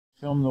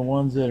Film the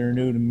ones that are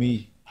new to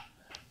me,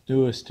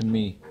 newest to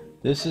me.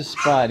 This is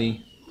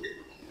Spotty.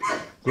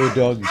 Good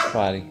doggy,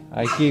 Spotty.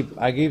 I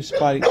gave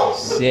Spotty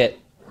sit.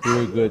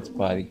 Very good,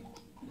 Spotty.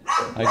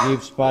 I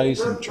gave Spotty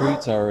some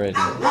treats already.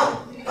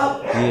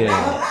 Yeah,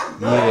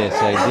 yes,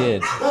 I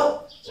did.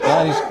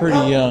 Spotty's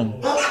pretty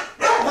young.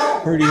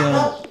 Pretty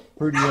young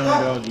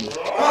doggy.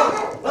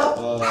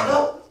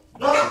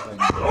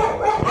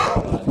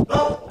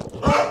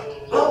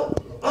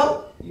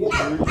 He's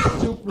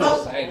super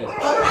excited.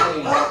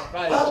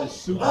 Spotty's just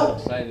super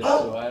excited,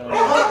 so I don't know if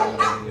I'm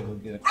going to be able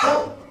to get a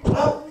couple.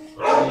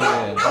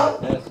 Yeah,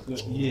 that's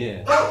good.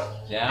 Yeah,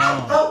 down.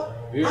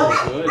 Very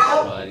good,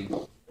 Spotty.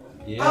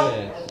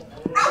 Yes.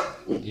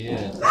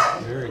 Yes,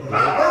 very good.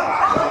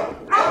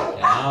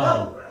 Down.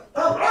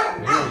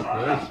 Very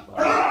good,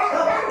 Spotty.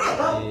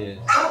 Yes.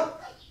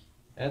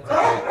 That's a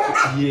good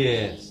kid.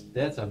 Yes,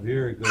 that's a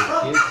very good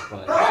kid,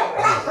 Spotty.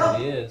 Yes,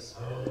 it is.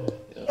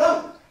 Yep.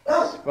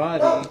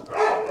 Spotty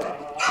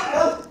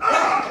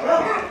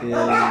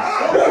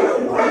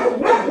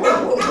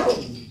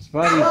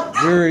Spotty's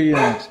very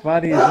young.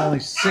 Spotty is only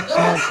 6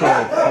 months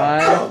old.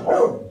 5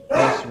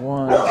 plus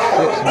 1,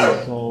 6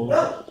 months old.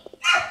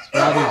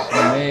 Spotty's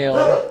male.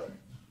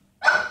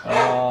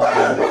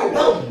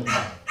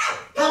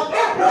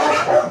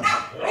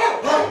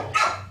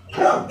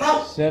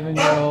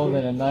 7-year-old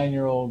and a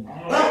 9-year-old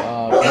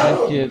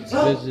grandkids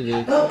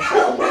visited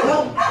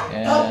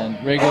and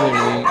regularly,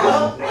 and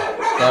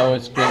that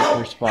was great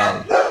for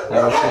Spotty.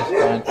 That was just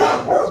fine.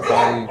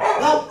 Spotty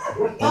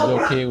was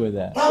okay with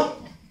that.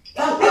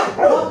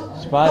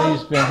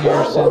 Spotty's been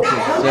here since the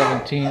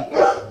 17th,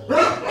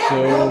 so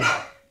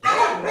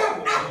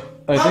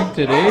I think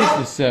today's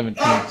the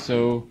 17th,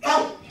 so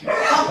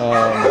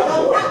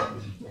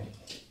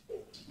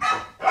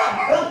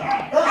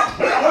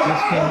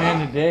just came in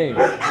today, I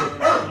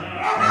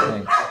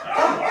think.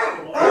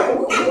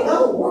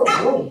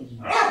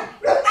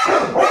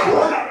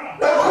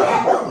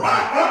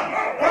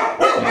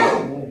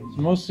 It's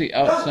mostly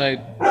outside.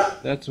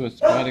 That's what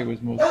Spotty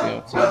was mostly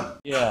outside.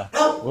 Yeah.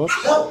 Whoops.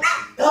 Yeah,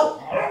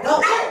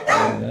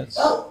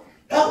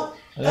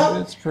 I think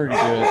that's pretty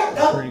good.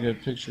 Pretty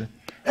good picture.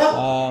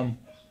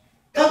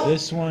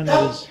 This one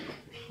is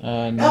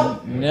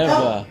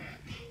Nevaeh.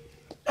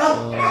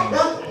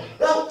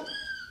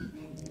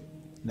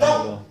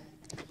 Nevaeh.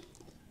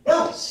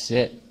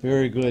 Sit.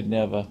 Very good,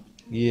 Nevaeh.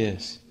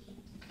 Yes.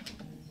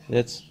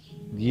 That's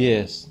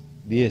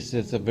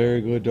that's a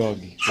very good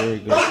doggy. Very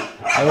good.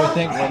 I would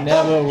think that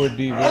Nevaeh would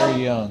be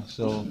very young,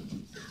 so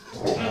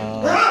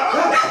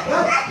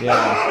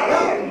yeah.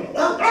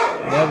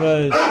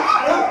 Nevaeh is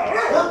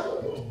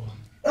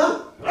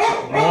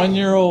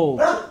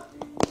 1-year-old. A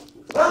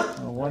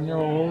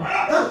 1-year-old.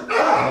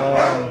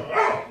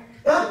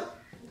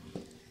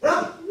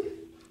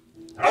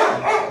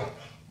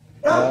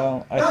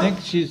 I think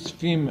she's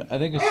female. I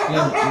think it's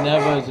female.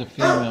 Nevaeh is a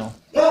female.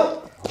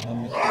 Let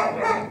me see if I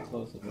can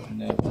close up of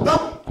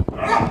Nevaeh.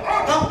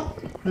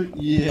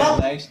 Yeah,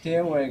 nice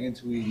tail wagging,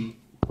 sweetie.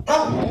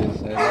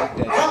 Yes, I like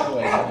that tail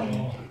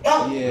wagging.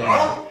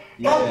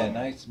 Yeah,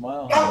 nice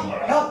smile, honey.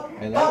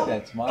 I like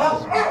that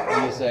smile.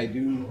 Yes, I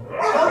do.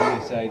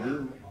 Yes, I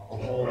do.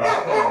 Oh,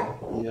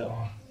 yeah.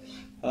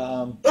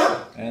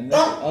 And this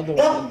other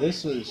one,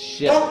 this was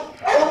Shep.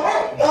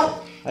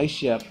 Hi,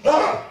 Shep.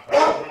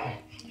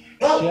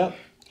 Shep.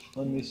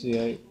 Let me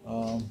see.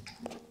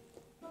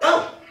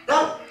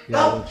 See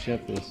how old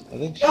Shep is. I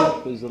think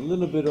Shep is a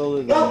little bit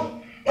older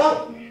than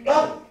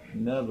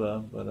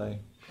Nevaeh, but I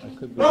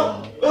could be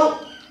wrong.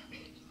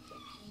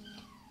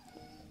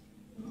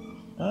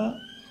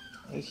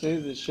 They say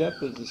the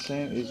Shep is the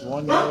same. He's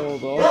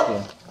 1-year-old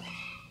also.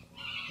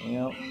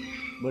 Yeah,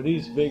 but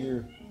he's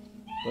bigger.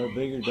 But a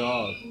bigger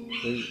dog.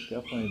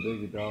 Definitely a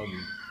bigger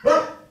doggy.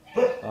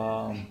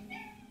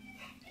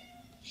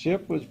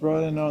 Shep was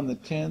brought in on the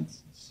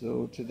 10th,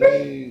 so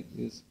today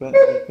it's been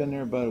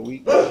there about a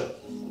week.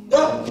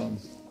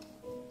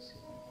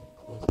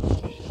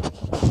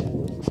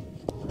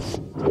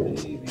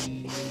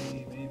 Maybe.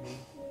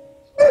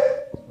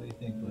 What do you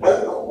think, buddy?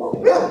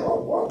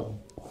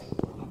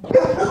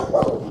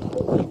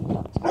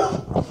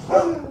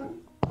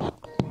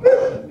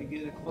 Let me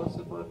get a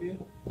close-up of you.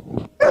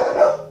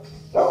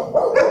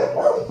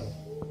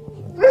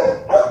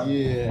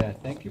 Yeah,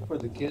 thank you for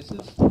the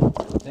kisses.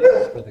 Thank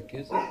you for the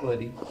kisses,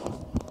 buddy.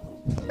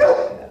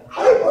 Yeah.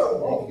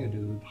 Thank you,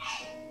 dude.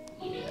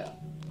 Yeah,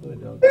 good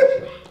dog.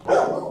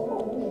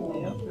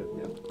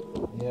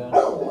 Yeah.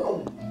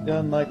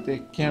 Doesn't like the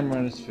camera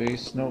on his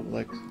face. No,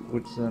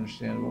 which is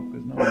understandable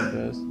because no one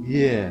does.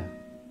 Yeah.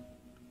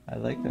 I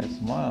like that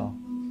smile.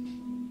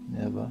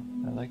 Nevaeh.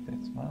 I like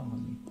that smile,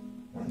 honey.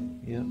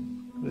 Yep.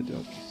 Good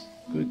doggies.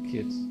 Good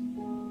kids.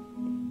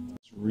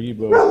 It's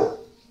Rebo.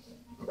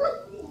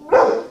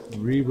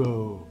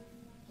 Rebo.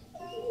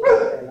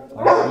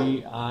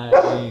 R-E-I-B-O.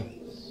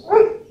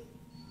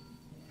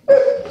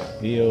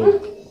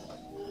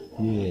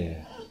 Yeah.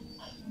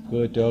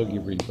 Good doggy,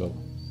 Rebo.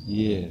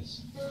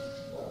 Yes.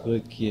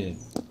 Good kid.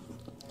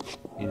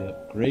 Yeah.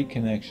 Great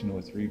connection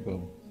with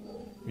Rebo.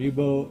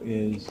 Rebo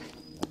is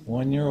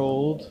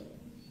 1-year-old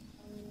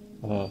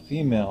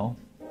female.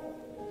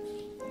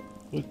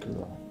 Good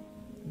girl.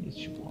 Yes,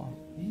 you are.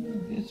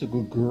 Yeah, it's a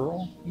good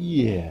girl.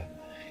 Yeah.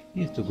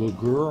 It's a good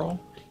girl.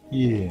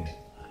 Yeah.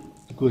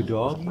 A good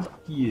doggy.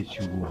 Yes,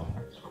 you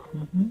are.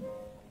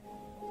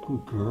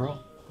 Good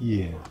girl.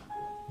 Yeah.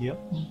 Yep.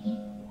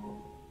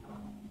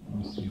 Let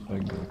me see if I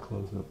can get a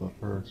close-up of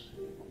her.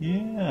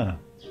 Yeah.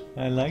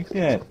 I like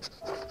that.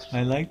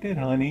 I like that,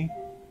 honey.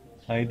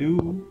 I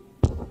do.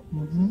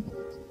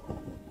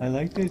 I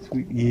like that,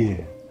 sweet.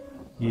 Yeah.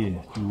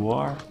 Yes, you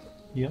are.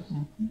 Yep.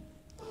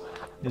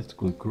 It's a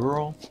good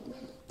girl.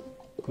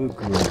 Good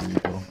girl,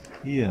 Rebo.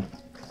 Yeah.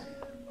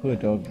 Good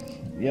dog.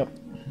 Yep.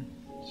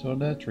 So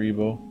that's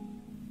Rebo.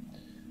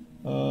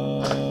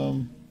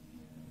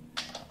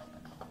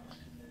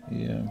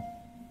 Yeah.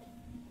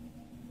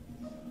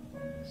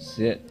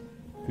 Sit.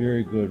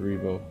 Very good,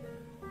 Rebo.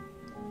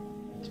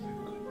 That's very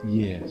good.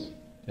 Yes.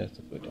 That's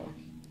a good dog.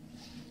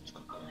 It's a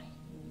good girl.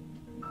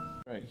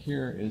 Right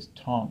here is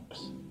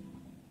Tonks.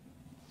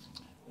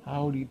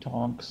 Howdy,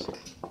 Tonks.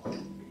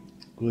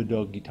 Good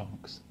doggy,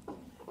 Tonks.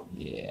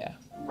 Yeah.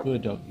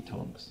 Good doggy,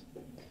 Tonks.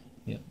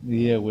 Yeah.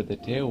 Yeah, with the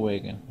tail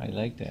wagging. I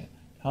like that.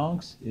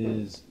 Tonks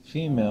is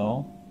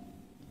female.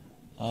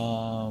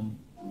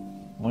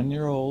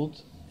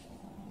 1-year-old.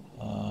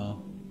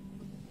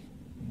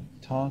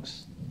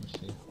 Tonks. Let me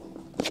see.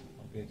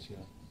 I'll get you.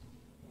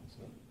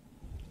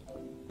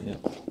 Yeah.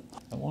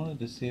 I wanted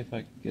to see if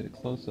I could get a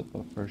close-up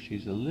of her.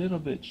 She's a little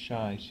bit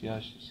shy. See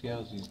how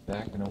she's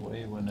backing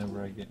away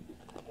whenever I get.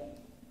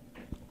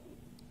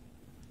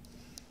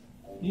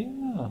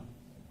 Yeah.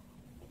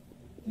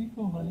 There you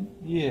go, honey.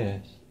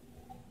 Yes.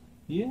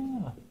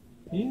 Yeah.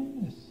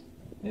 Yes.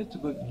 That's a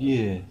good.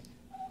 Yes.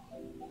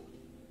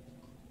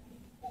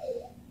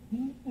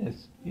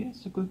 Yes.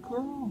 Yes, a good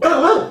girl.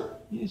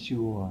 Yes,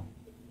 you are.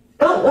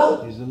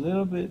 She's a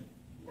little bit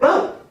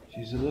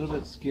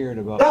scared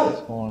about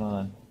what's going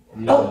on.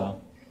 Yeah.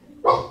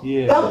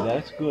 Yeah,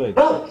 that's good.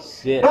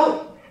 Sit.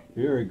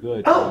 Very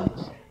good,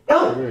 Thomas.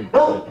 Very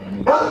good,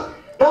 honey.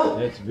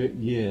 That's very,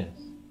 yes.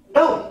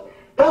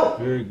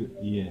 Very good,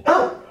 yes.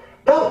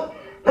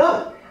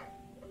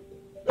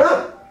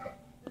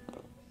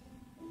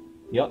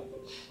 Yep.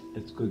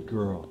 That's a good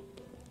girl.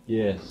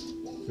 Yes.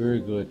 Very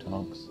good,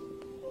 Tonks.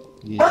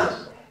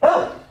 Yes.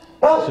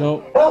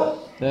 So,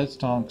 that's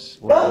Tonks.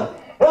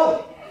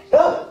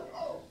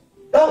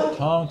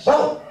 Tonks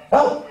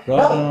brought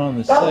it on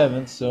the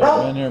 7th, so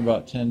it's been here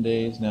about 10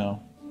 days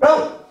now.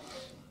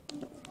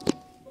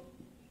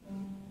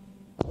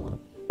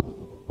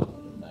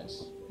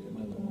 Nice. Get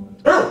another one.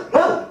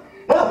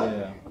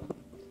 Yeah.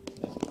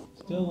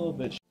 Still a little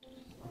bit.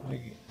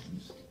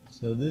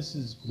 So this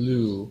is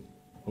Blue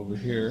over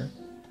here.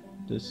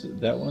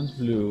 That one's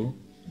Blue,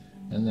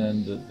 and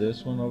then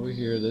this one over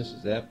here. This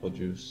is Apple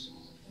Juice.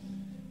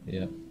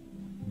 Yeah.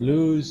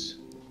 Blue's.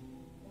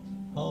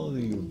 How old are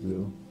you,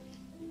 Blue?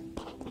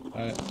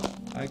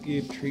 I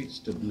gave treats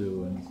to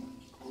Blue, and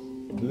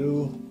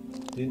Blue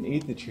didn't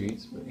eat the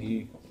treats, but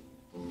he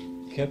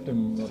kept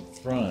them up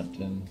front,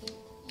 and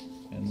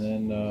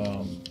then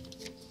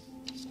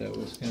that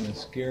was kind of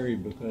scary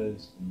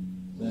because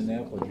then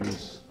Apple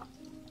Juice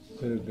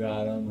could have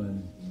got him,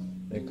 and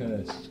they could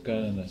have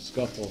got in a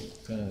scuffle,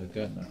 kind of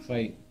got in a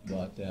fight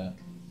about that,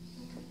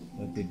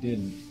 but they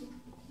didn't.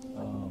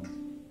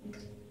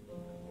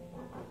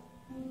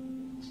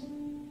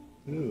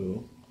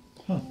 Blue.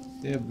 Huh,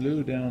 they have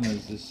Blue down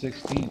as the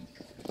 16th,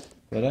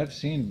 but I've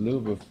seen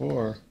Blue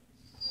before.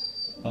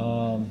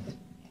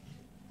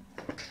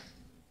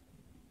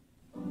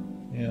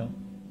 Yeah,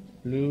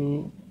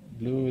 Blue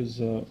is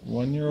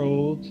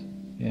 1-year-old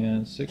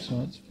and 6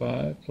 months.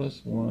 5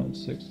 + 1,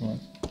 6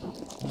 months.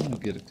 I'm gonna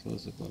get a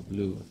close-up of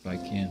Blue if I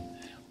can.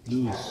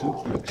 Blue is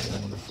super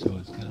excited, so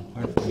it's kind of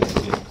hard for me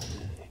to get.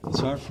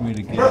 It's hard for me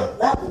to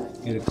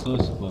get a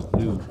close-up of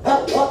Blue.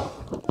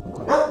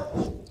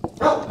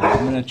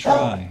 I'm gonna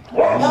try.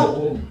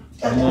 I'm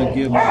gonna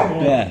give my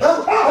best.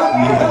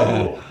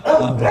 Yeah,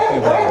 I'm gonna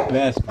give my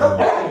best, Blue.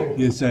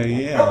 Yes, I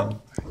am.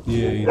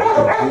 Yeah, he's a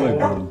good boy,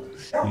 Blue.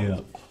 Yeah,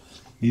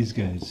 these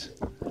guys.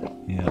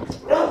 Yeah,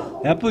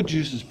 Apple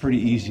Juice is pretty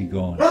easy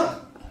going.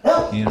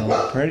 You know,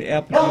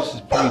 Apple Juice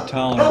is pretty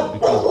tolerant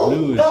because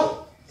Blue is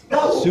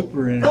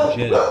super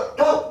energetic.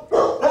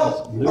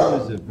 Blue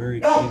is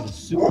he's a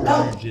super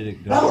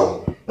energetic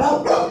dog.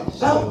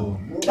 So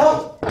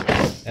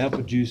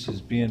Apple Juice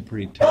is being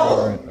pretty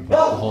tolerant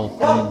about the whole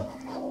thing.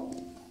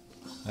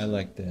 I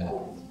like that.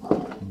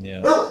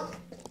 Yeah.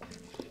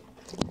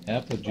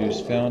 Apple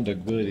Juice found a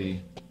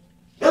goodie.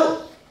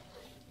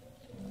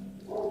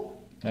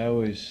 I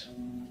always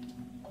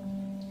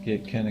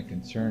get kind of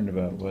concerned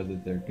about whether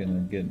they're going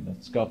to get in a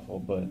scuffle,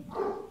 but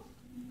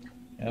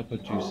Apple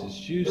Juice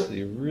is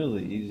usually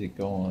really easy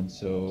going,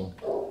 so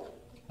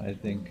I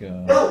don't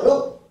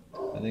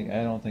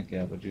think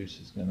Apple Juice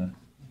is going to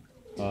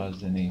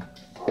cause any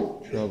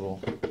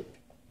trouble.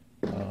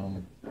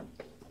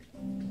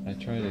 I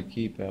try to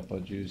keep Apple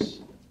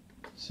Juice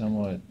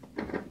somewhat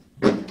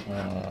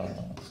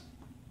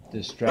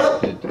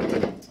distracted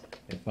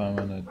if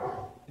I'm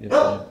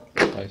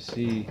if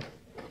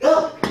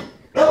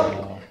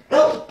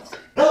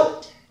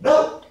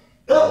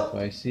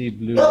I see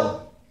Blue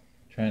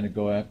trying to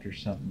go after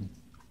something,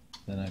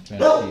 then I try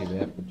to see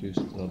if Apple Juice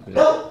is a little bit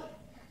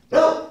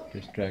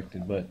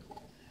distracted. But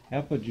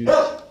Apple Juice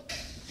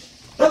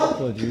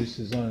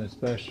is on a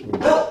special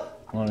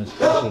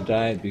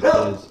diet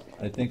because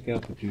I think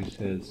Apple Juice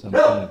has some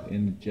kind of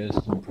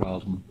indigestion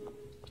problem.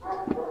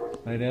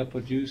 Right,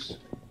 Apple Juice?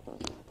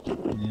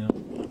 Yeah.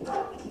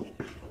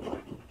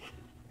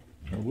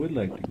 I would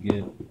like to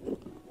get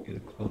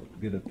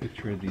a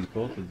picture of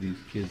both of these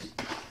kids.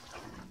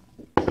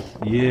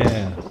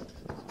 Yeah.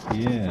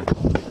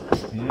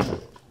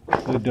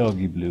 Good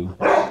doggy, Blue.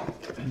 Yeah.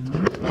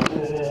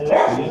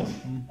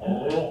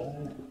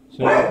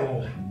 So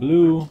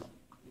Blue,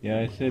 yeah,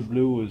 I said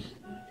Blue was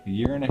a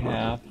year and a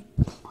half.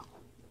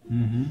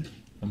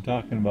 I'm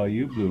talking about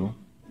you, Blue.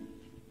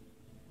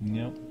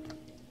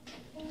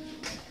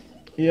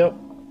 Yep.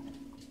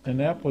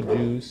 And Apple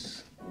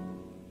Juice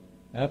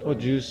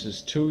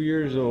is 2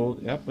 years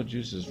old. Apple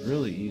Juice is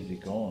really easy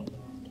going.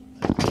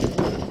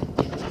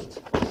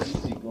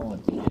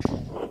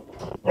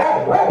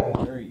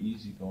 Very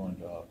easy going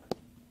dog.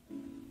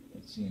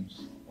 It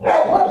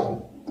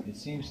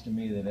seems to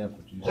me that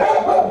Apple Juice is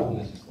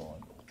very easy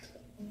going.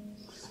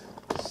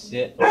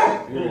 Sit.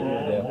 Very good,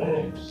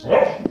 Apple Juice.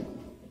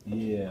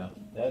 Yeah,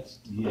 that's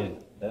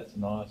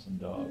an awesome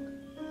dog.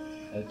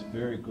 That's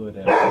very good,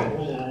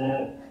 Apple Juice.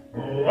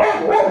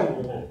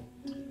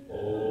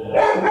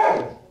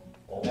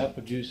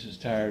 Apple Juice is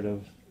tired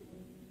of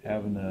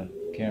having a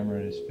camera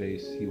in his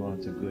face. He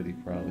wants a goodie,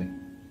 probably.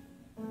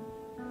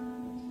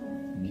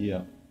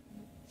 Yeah,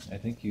 I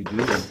think you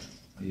do.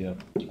 Yeah,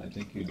 I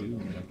think you do.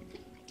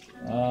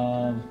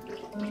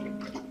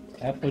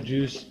 Apple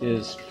Juice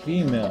is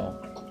female.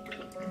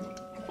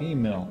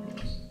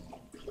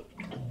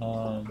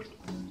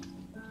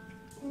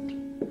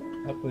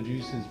 Apple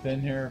Juice has been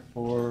here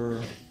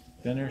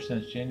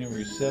since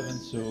January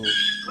 7th, so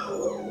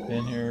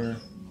been here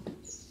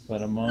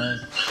about a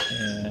month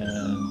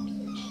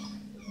and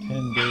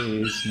 10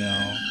 days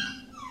now.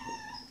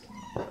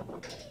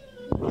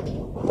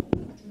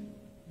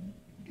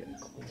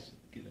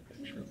 Get a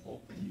picture of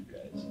both of you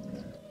guys in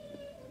there.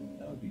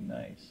 That would be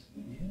nice.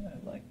 Yeah, I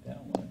like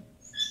that one.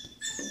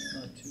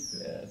 Not too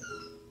bad.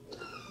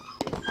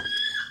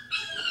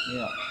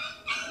 Yeah.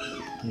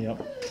 Yep.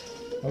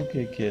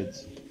 Okay,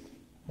 kids.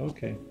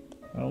 Okay,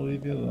 I'll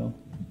leave you alone.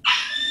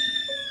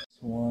 This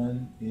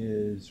one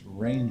is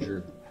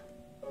Ranger.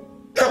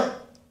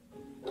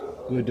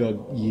 Good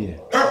dog. Yeah.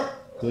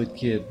 Good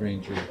kid,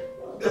 Ranger.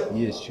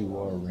 Yes, you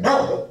are,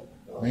 Ranger.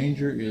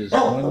 Ranger is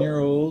 1 year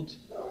old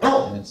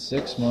and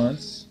 6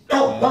 months.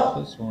 Yeah,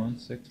 this one,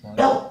 6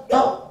 months.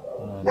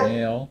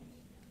 Male.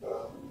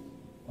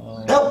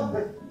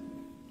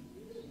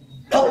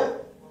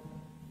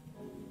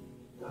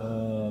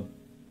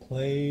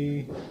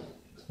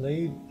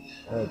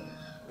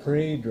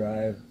 Prey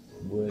drive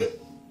with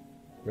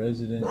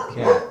resident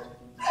cat.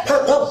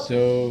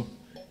 So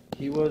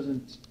he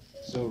wasn't.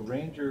 So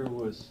Ranger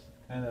was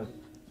kind of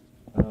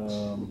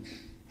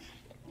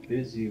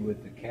busy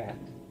with the cat,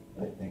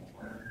 I think.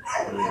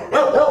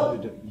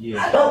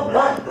 Yeah. That's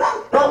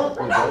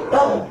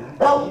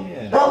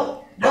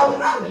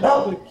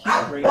good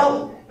kid, Ranger.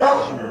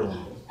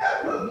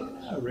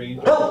 Yeah,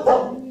 Ranger.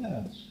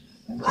 Yeah.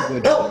 That's a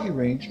good doggy,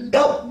 Ranger.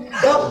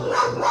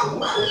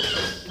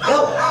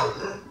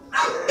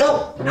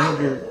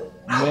 Ranger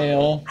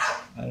male.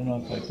 I don't know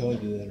if I told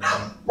you that or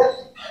not.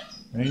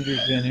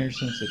 Ranger's been here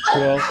since the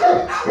 12th.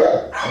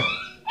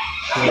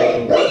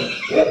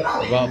 So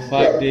about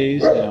 5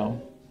 days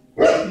now.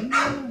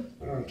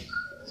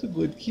 It's a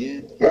good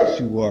kid. Yes,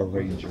 you are,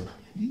 Ranger.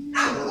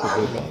 It's a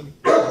good dog.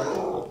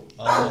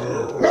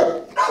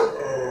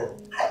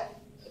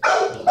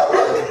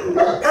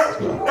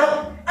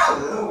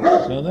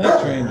 So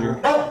that's Ranger.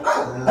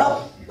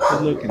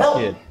 Good looking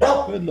kid.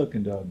 Good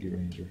looking doggy,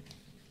 Ranger.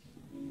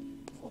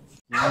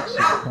 Lynx is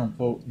a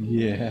comfort.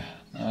 Yeah.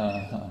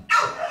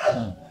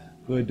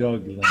 Good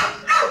doggy, Lynx.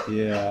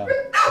 Yeah.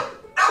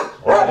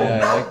 Yeah,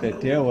 I like that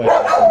tail wag.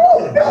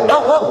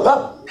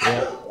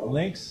 Yeah.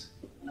 Lynx.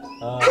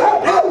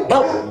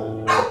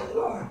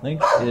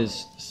 Lynx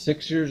is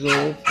 6 years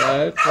old.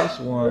 5 plus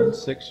 1.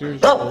 6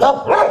 years old.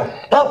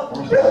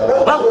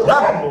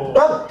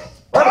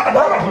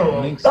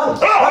 Lynx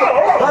is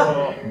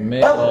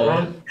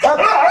male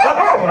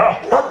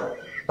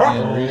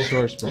and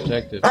resource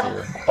protective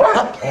here.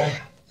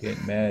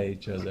 Getting mad at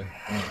each other.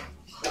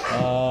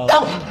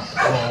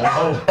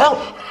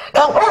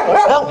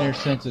 Here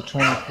since the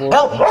 24th.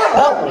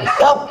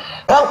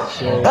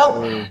 So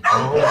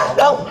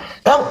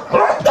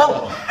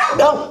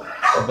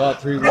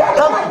about 3 weeks. 2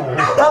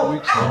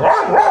 weeks now.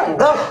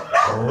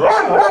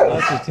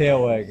 Lots of tail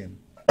wagging.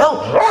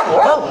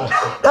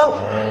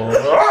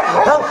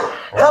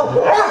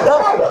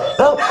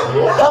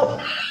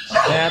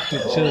 Snap to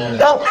children.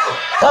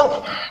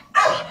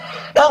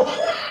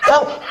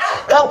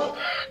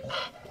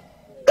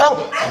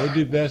 They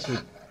do best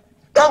with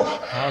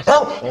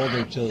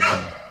older children.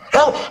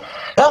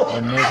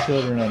 or no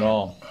children at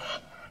all.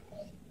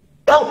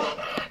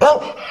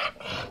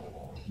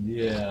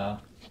 Yeah.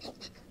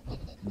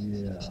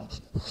 Yeah.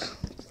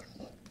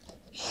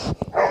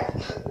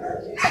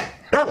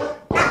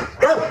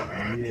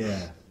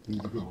 Yeah. He's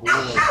a good boy.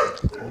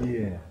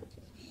 Yeah.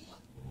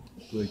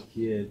 Good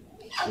kid.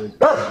 Good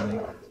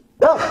kid.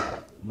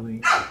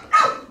 Blink.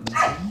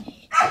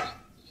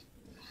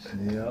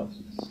 Yep.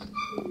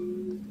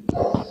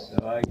 So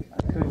I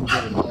couldn't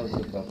get a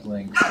close-up of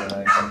Blink,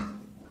 but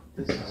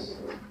this is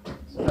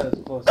about as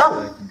close as I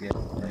can get to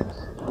things.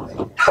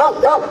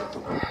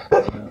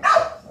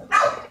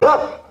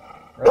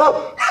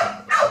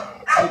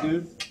 Hey,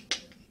 dude.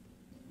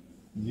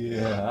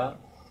 Yeah.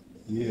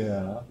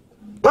 Yeah.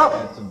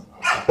 Had some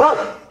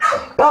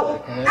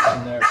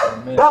connection there for a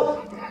minute.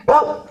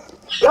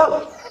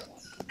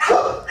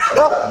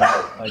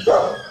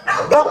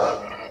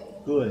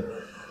 Good.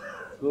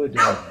 Good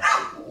dog.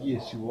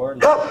 Yes, you are.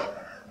 Yep.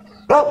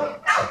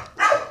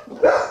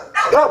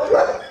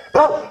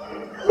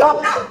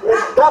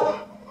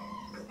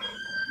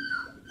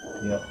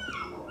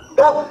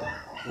 So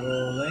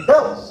Link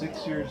is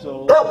 6 years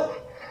old.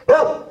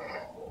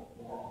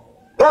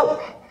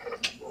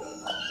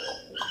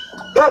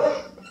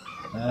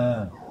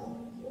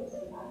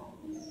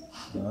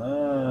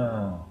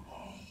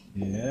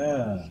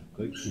 Yeah,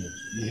 good kid.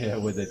 Yeah,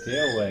 with the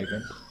tail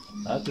wagging.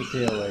 Lots of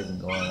tail wagging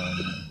going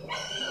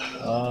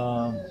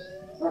on there.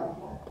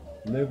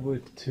 Live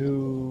with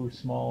 2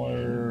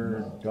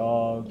 smaller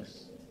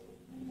dogs.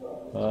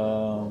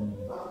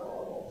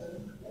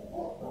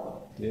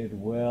 Did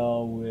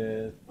well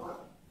with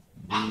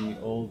the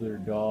older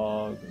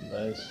dog,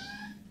 less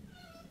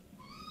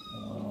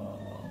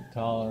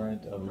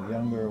tolerant of a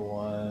younger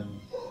one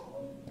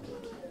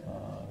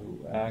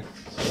who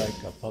acts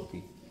like a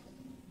puppy.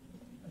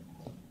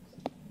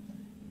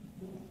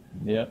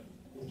 Yep.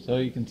 So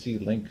you can see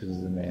Link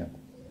is the male.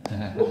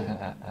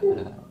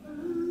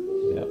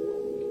 Yep.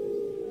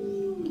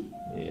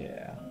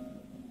 Yeah.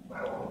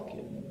 Good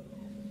kid.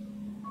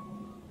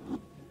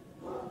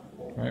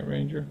 Right,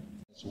 Ranger?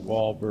 It's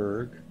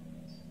Wahlberg.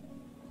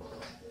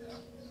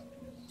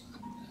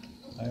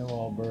 Hi,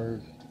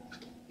 Wahlberg.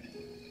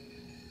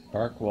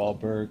 Mark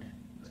Wahlberg.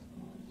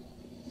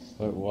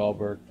 But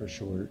Wahlberg for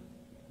short.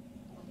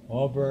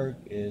 Wahlberg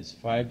is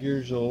 5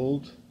 years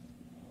old.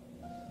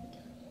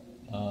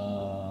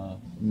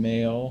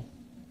 Male.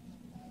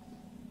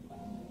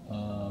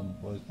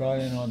 Was brought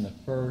in on the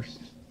 1st.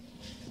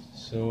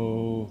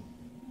 So,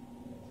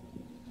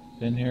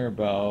 been here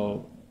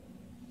about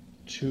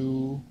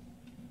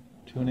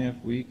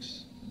 2.5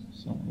 weeks,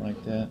 something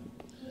like that.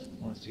 I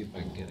want to see if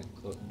I can get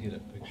a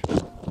picture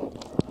of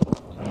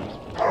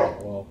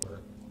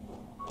Wahlberg.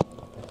 I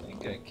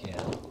think I can.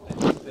 I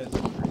think that's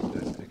a pretty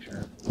good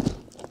picture.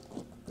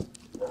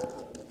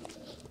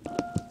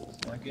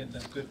 Am I getting a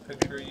good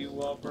picture of you,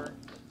 Wahlberg?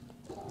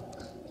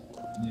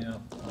 Yeah,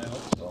 I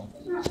hope so.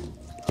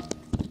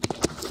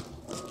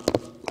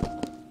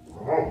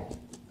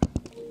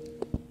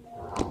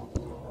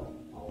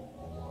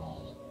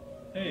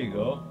 There you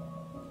go.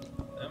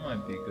 That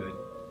might be good.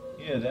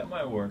 Yeah, that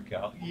might work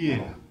out.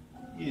 Yeah.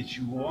 Yes,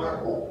 you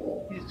are.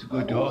 It's a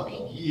good dog.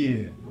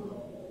 Yeah.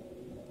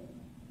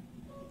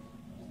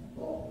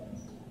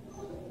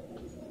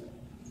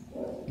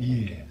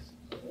 Yes.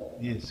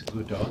 Yes, a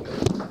good dog.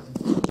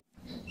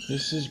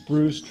 This is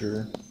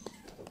Brewster.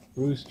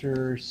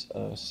 Brewster's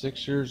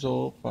 6 years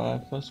old,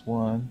 5 plus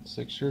 1,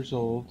 6 years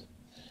old.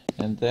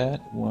 And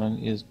that one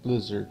is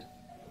Blizzard.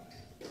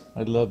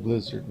 I love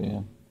Blizzard,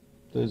 man.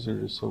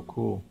 Blizzard is so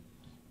cool.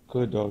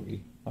 Good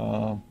doggy.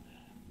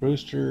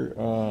 Brewster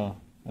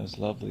has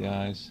lovely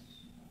eyes.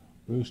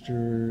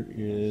 Brewster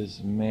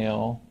is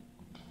male.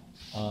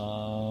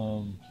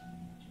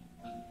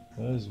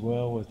 Does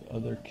well with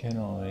other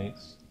kennel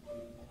mates.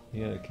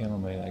 He had a kennel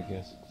mate, I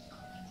guess.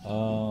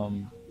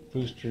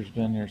 Brewster's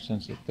been here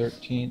since the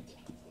 13th.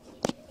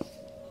 I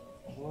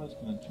was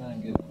going to try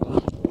and get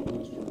close to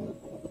Brewster,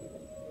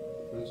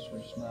 but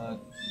Brewster's not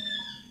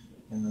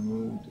in the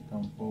mood to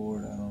come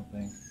forward, I don't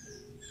think.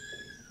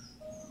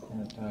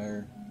 Kind of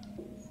tired,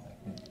 I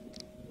think.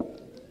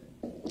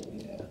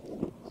 Yeah, that's the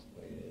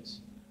way it is.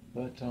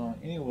 But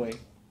anyway,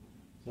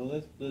 so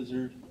that's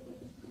Blizzard.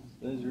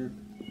 Blizzard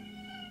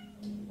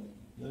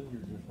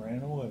just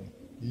ran away.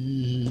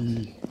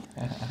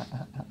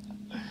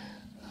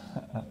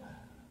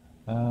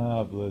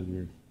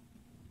 Blizzard.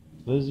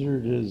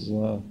 Blizzard is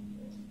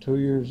 2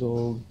 years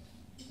old.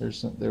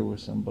 There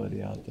was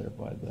somebody out there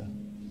by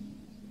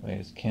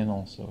his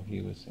kennel, so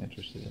he was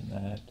interested in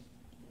that.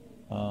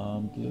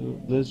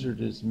 Blizzard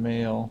is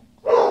male.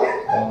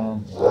 I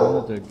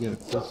wanted to get a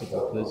close-up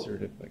of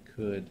Blizzard if I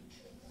could.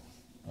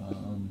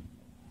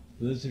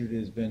 Blizzard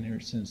has been here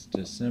since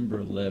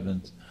December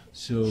 11th,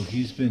 so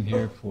he's been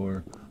here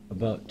for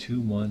about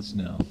 2 months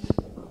now.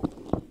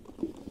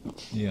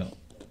 Yeah.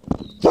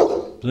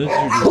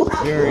 Blizzard is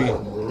very...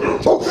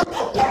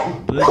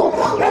 Blizzard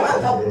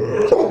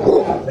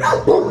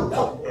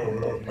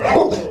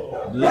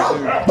very...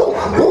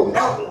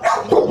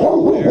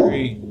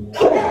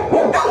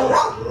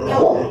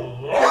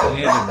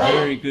 They had a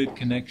very good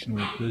connection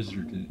with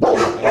Blizzard. I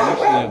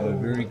usually have a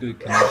very good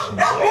connection.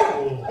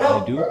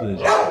 I do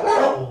Blizzard.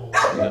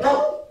 Yeah.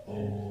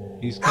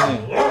 He's kind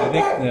of, I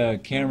think the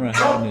camera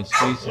having his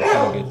face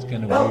it's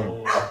kind of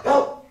weird.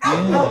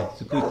 Yeah,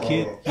 it's a good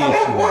kid.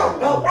 Yes, you are.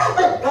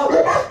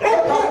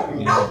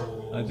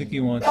 Yeah, I think he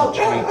wants a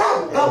treat.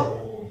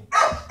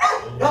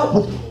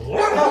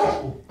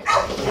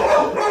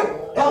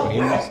 He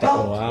wants to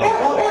go out.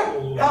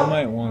 He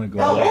might want to go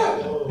out.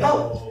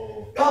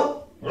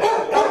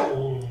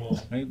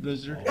 Right,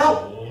 Blizzard?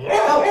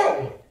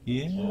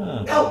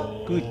 Yeah.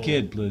 Good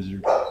kid,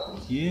 Blizzard.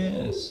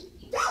 Yes.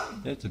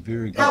 That's a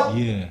very good,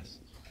 yes.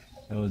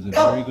 That was a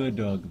very good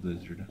dog,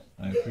 Blizzard.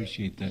 I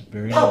appreciate that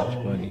very much,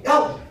 buddy.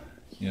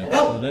 Yeah,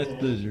 so that's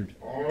Blizzard.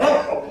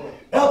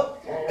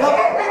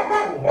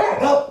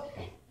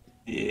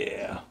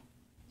 Yeah.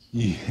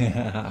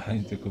 Yeah,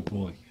 he's a good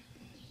boy.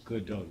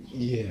 Good dog.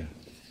 Yeah.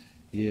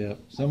 Yeah.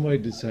 Somebody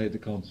decided to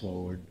come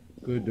forward.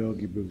 Good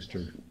doggy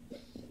Brewster.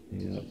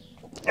 Yep.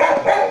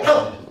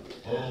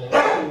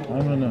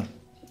 I'm gonna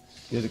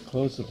get a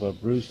close-up of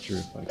Brewster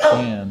if I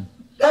can.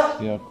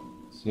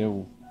 See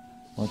how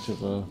much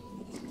of a,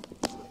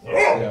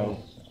 see how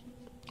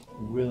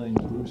willing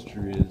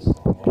Brewster is.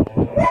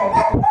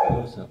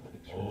 Close-up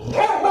picture.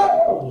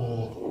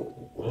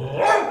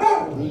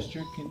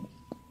 Brewster can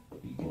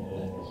you get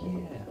that?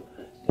 Yeah,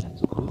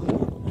 that's good.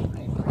 I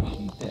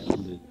appreciate that.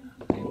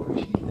 I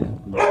appreciate that,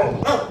 Brewster.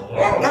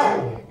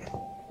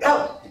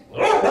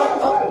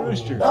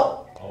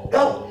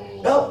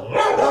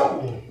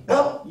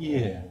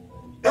 Yeah.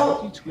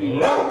 Thank you, sweetie.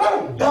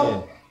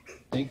 Yeah.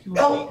 Thank you,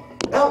 honey.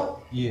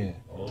 Yeah.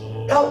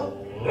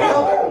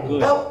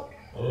 Good.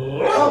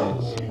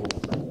 Yes.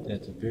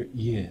 That's a very,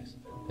 yes.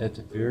 That's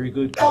a very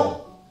good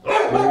girl.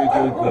 Very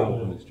good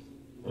girl, Brewster.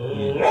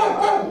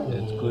 Yeah.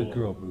 That's a good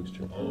girl,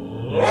 Brewster.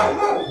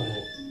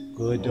 Yeah.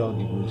 Good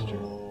doggy, Brewster.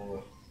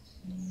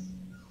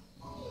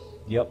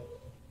 Yep.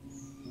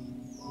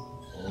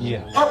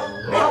 Yeah.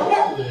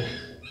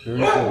 Very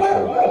good,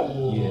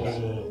 girl. Yes.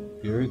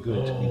 Very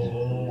good, sweetie.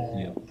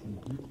 Yep.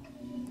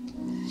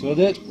 So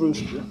that's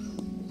Brewster.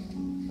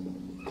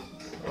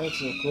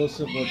 That's a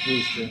close-up of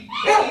Brewster.